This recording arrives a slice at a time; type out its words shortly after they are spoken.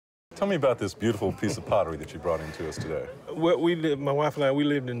Tell me about this beautiful piece of pottery that you brought into us today. Well, my wife and I, we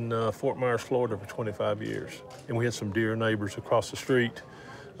lived in Fort Myers, Florida for 25 years, and we had some dear neighbors across the street.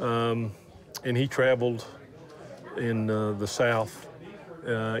 And he traveled in the South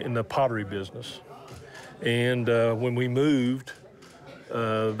in the pottery business. And when we moved,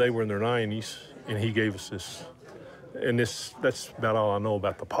 they were in their 90s, and he gave us this. And that's about all I know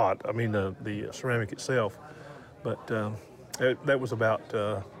about the pot. I mean, the ceramic itself. But that was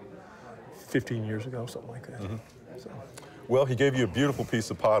about 15 years ago, something like that. Mm-hmm. So. Well, he gave you a beautiful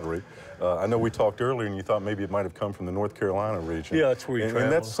piece of pottery. I know we talked earlier and you thought maybe it might have come from the North Carolina region. Yeah, that's where you travel.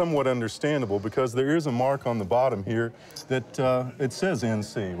 And that's somewhat understandable because there is a mark on the bottom here that it says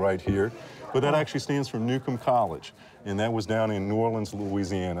NC right here, but that actually stands for Newcomb College. And that was down in New Orleans,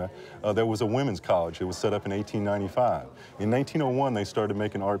 Louisiana. That was a women's college. It was set up in 1895. In 1901, they started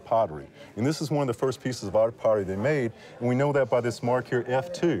making art pottery. And this is one of the first pieces of art pottery they made, and we know that by this mark here,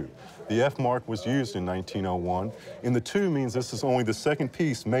 F2. The F mark was used in 1901, and the 2 means this is only the second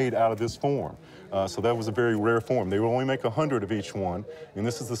piece made out of this form. So that was a very rare form. They would only make 100 of each one, and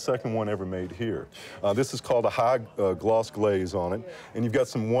this is the second one ever made here. This is called a high gloss glaze on it, and you've got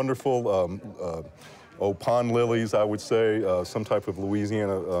some wonderful pond lilies, I would say. Some type of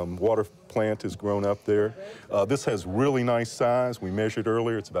Louisiana water plant is grown up there. This has really nice size. We measured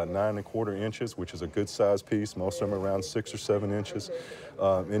earlier, it's about 9 1/4 inches, which is a good size piece. Most of them are around 6 or 7 inches.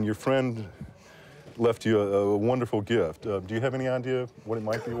 And your friend left you a wonderful gift. Do you have any idea what it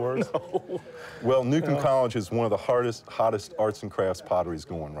might be worth? No. Well, Newcomb College is one of the hottest arts and crafts potteries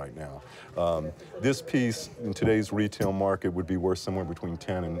going right now. This piece in today's retail market would be worth somewhere between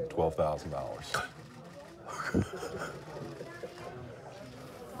 $10,000 and $12,000.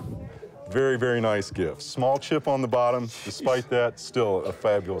 Very, very nice gift. Small chip on the bottom. Despite that, still a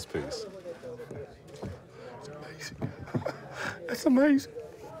fabulous piece. That's amazing. That's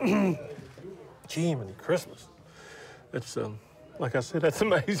amazing. Gee, many Christmas. That's, like I said, that's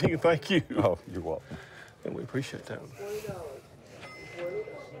amazing. Thank you. Oh, you're welcome. And we appreciate that.